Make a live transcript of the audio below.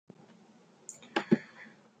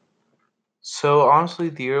So honestly,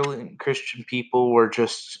 the early Christian people were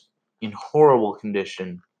just in horrible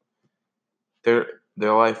condition. Their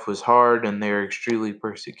life was hard and they were extremely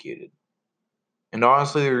persecuted. And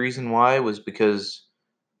honestly, the reason why was because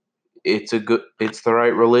it's the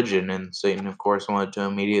right religion, and Satan, of course, wanted to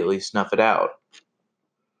immediately snuff it out.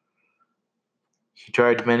 He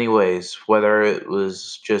tried many ways, whether it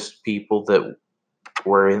was just people that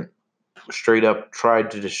straight up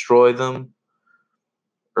tried to destroy them,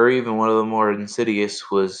 or even one of the more insidious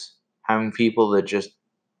was having people that just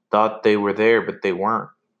thought they were there but they weren't.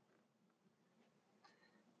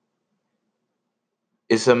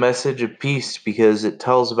 It's a message of peace because it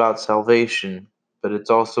tells about salvation, but it's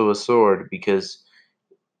also a sword because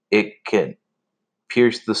it can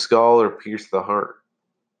pierce the skull or pierce the heart.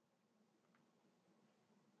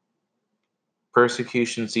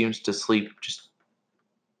 Persecution seems to sleep just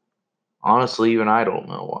honestly, even I don't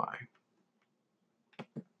know why.